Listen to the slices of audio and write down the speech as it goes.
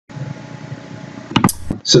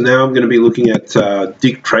So now I'm going to be looking at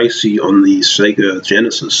Dick Tracy on the Sega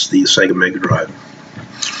Genesis, the Sega Mega Drive.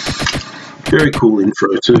 Very cool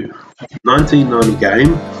intro too. 1990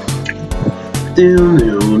 game.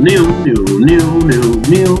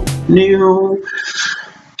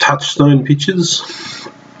 Touchstone pictures.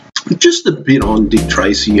 Just a bit on Dick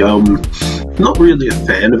Tracy. Not really a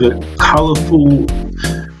fan of it. Colourful,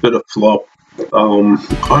 but a flop.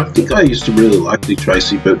 I think I used to really like Dick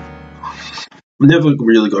Tracy, but never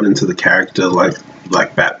really got into the character like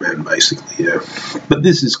Batman, basically. Yeah, but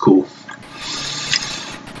this is cool.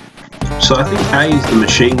 So I think A is the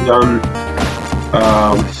machine gun,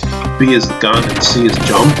 B is the gun, and C is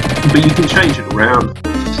jump. But you can change it around.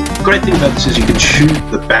 The great thing about this is you can shoot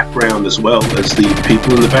the background as well as the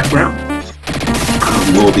people in the background,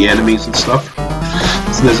 or the enemies and stuff.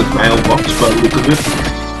 So there's a mailbox by the look of it.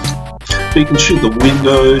 But you can shoot the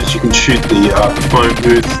windows, you can shoot the phone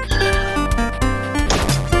booth.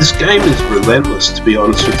 This game is relentless, to be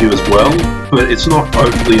honest with you, as well, but it's not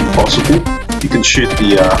overly impossible. You can shoot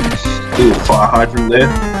the little fire hydrant there.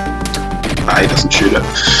 He doesn't shoot it.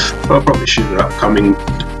 I'll probably shoot it upcoming.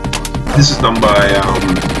 This is done by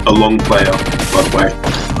a long player, by the way.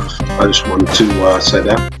 I just wanted to say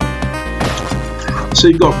that. So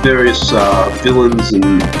you've got various villains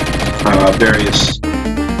and various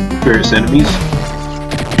enemies.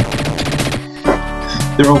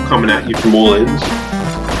 They're all coming at you from all ends.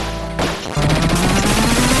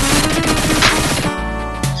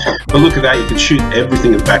 But look at that, you can shoot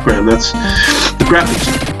everything in the background. The graphics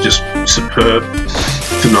are just superb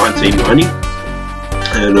for 1990.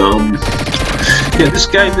 And yeah, this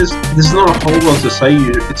game, there's not a whole lot to say.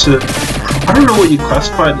 It's a, I don't know what you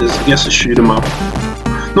classify it as. I guess a shoot 'em up.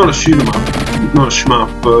 Not a shoot 'em up, not a shmup.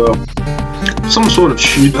 Some sort of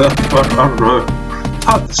shooter. I don't know. It's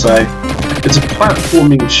hard to say. It's a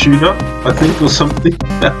platforming shooter, I think, or something.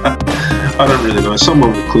 I don't really know.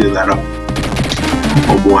 Someone will clear that up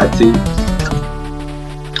on YT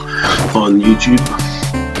on YouTube.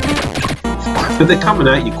 But they're coming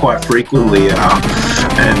at you quite frequently,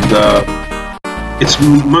 and it's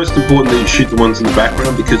most important that you shoot the ones in the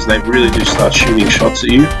background, because they really do start shooting shots at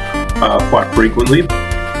you quite frequently.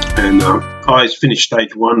 And I finished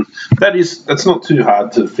stage 1. That's not too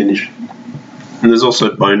hard to finish. And there's also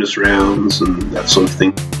bonus rounds and that sort of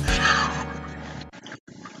thing.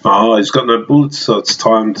 Oh, he's got no bullets, so it's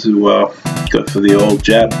time to go for the old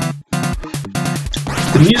jab.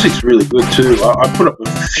 The music's really good too. I put up a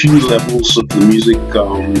few levels of the music.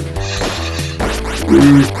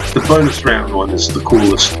 The bonus round one is the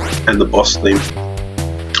coolest, and the boss theme.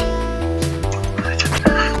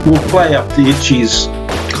 We'll play up the Itchy's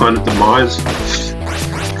kind of demise.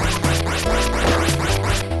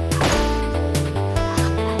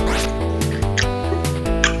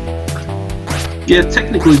 Yeah,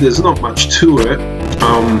 technically there's not much to it.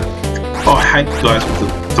 I hate the guys with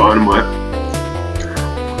the dynamite.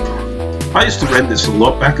 I used to rent this a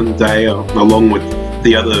lot back in the day, along with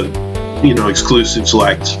the other, exclusives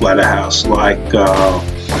like Splatterhouse, like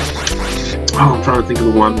I'm trying to think of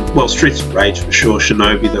the one. Well, Streets of Rage for sure,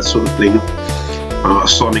 Shinobi, that sort of thing.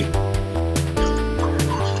 Sonic.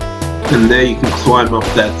 And there you can climb up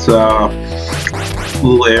that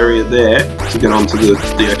little area there to get onto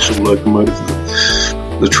the actual locomotive,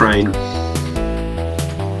 the train.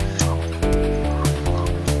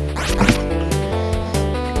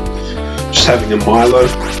 Just having a Milo.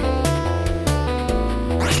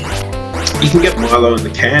 You can get Milo in the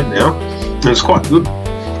can now, and it's quite good.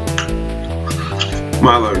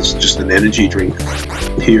 Milo is just an energy drink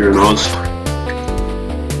here in Oz.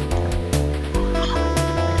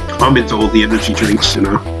 I'm into all the energy drinks,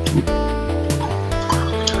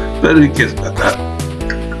 But who cares about that?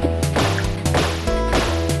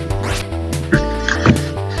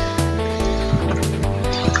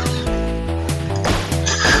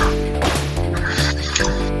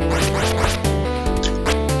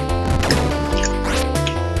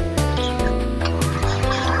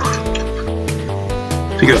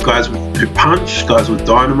 You got guys who punch, guys with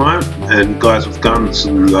dynamite, and guys with guns,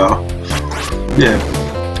 and yeah.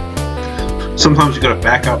 Sometimes you got to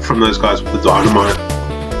back up from those guys with the dynamite.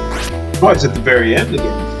 Oh, it's at the very end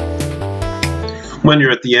again. When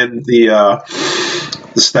you're at the end, the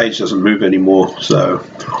stage doesn't move anymore, so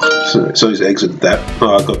he's exited that.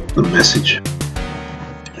 Oh, I got the message.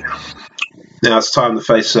 Now it's time to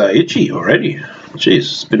face Itchy already.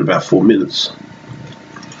 Jeez, it's been about 4 minutes.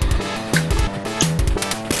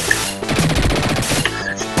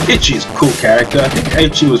 Itchy's a cool character. I think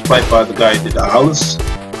Itchy was played by the guy who did Alice.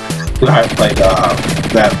 The guy who played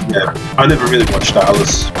that. Yeah, I never really watched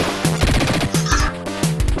Alice.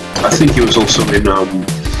 I think he was also in,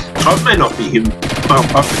 it may not be him,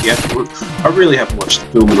 I forget, I really haven't watched the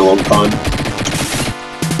film in a long time.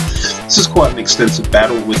 This is quite an extensive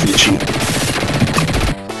battle with Itchy.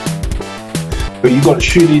 But you've got to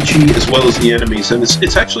shoot Itchy as well as the enemies, and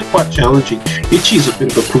it's actually quite challenging. Itchy's a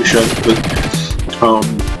bit of a pushover, but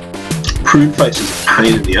Pruneface is a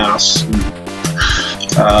pain in the ass. And,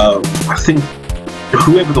 I think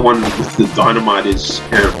whoever the one with the dynamite is,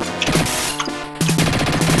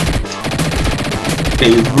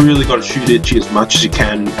 you've really got to shoot Itchy as much as you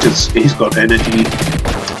can because he's got energy.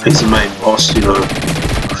 He's the main boss, you know.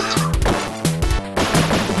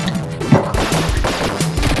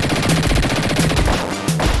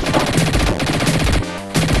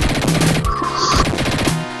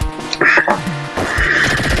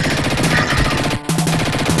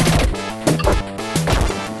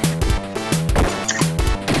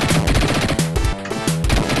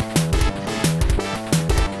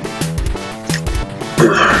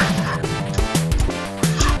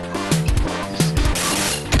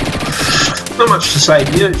 Not much to say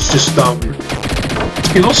here. It's just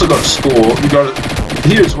you've also got a score.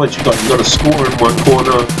 Here's what you got. You've got a score in one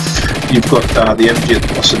corner. You've got the energy of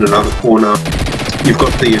the boss in another corner. You've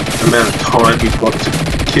got the amount of time you've got to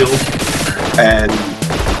kill, and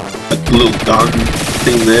a little gun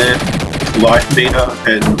thing there, life meter,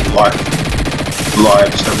 and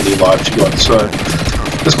lives. How many lives you got? So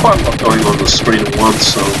there's quite a lot going on the screen at once.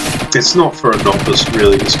 So it's not for a novice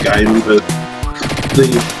really, this game, but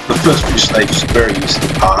the first few stages are very easy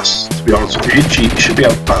to pass, to be honest with you. Itchy, you should be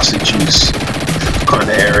able to pass Itchy's kind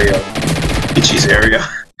of area. Itchy's area.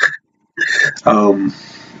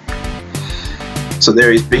 So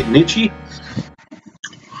there he's beaten Itchy.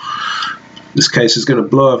 This case is going to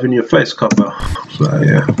blow up in your face, copper. So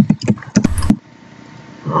yeah.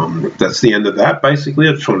 That's the end of that, basically.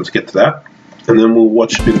 I just wanted to get to that. And then we'll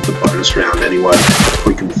watch a bit of the bonus round anyway, if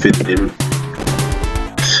we can fit it in.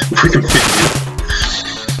 If we can fit it in.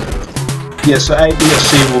 Yeah, so A, B, or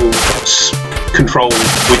C will control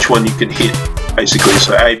which one you can hit, basically.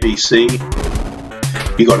 So A, B, C,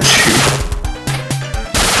 you got to shoot.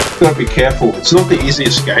 You got to be careful. It's not the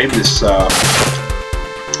easiest game. This, I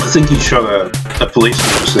think he shot a policeman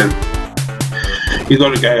just then. You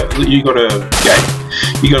got to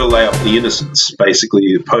lay off the innocents,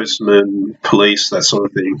 basically, the postman, police, that sort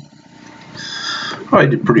of thing. Oh, he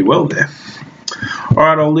did pretty well there. All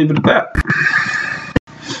right, I'll leave it at that.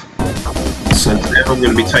 So now I'm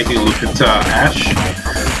going to be taking a look at Ash,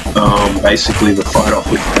 basically the fight off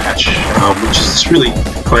with Ash, which is this really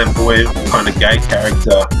flamboyant kind of gay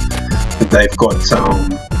character that they've got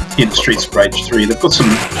in Streets of Rage 3. They've got some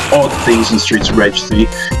odd things in Streets of Rage 3,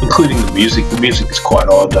 including the music. The music is quite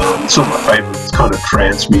odd. It's not my favourite. It's kind of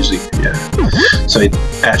trance music, yeah. So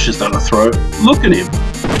Ash has done a throw. Look at him.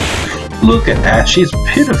 Look at Ash. He's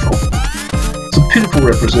pitiful. It's a pitiful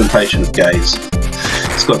representation of gays.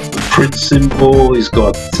 He's got the Prince symbol, he's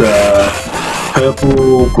got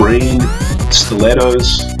purple, green,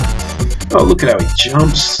 stilettos. Oh, look at how he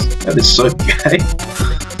jumps. That is so gay.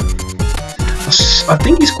 I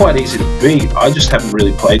think he's quite easy to beat. I just haven't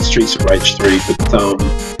really played Streets of Rage 3, but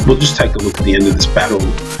we'll just take a look at the end of this battle.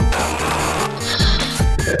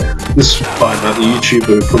 Yeah, this is by another YouTuber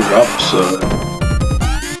who put it up, so...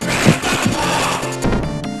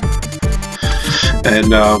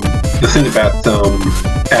 And the thing about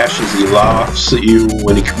Ash is he laughs at you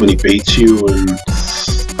when he beats you, and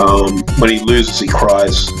when he loses he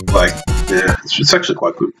cries. Like, yeah, it's actually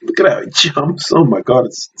quite good. Look at how he jumps. Oh my god,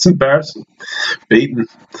 it's embarrassing. Beaten.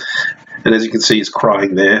 And as you can see, he's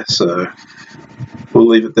crying there, so we'll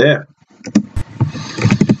leave it there.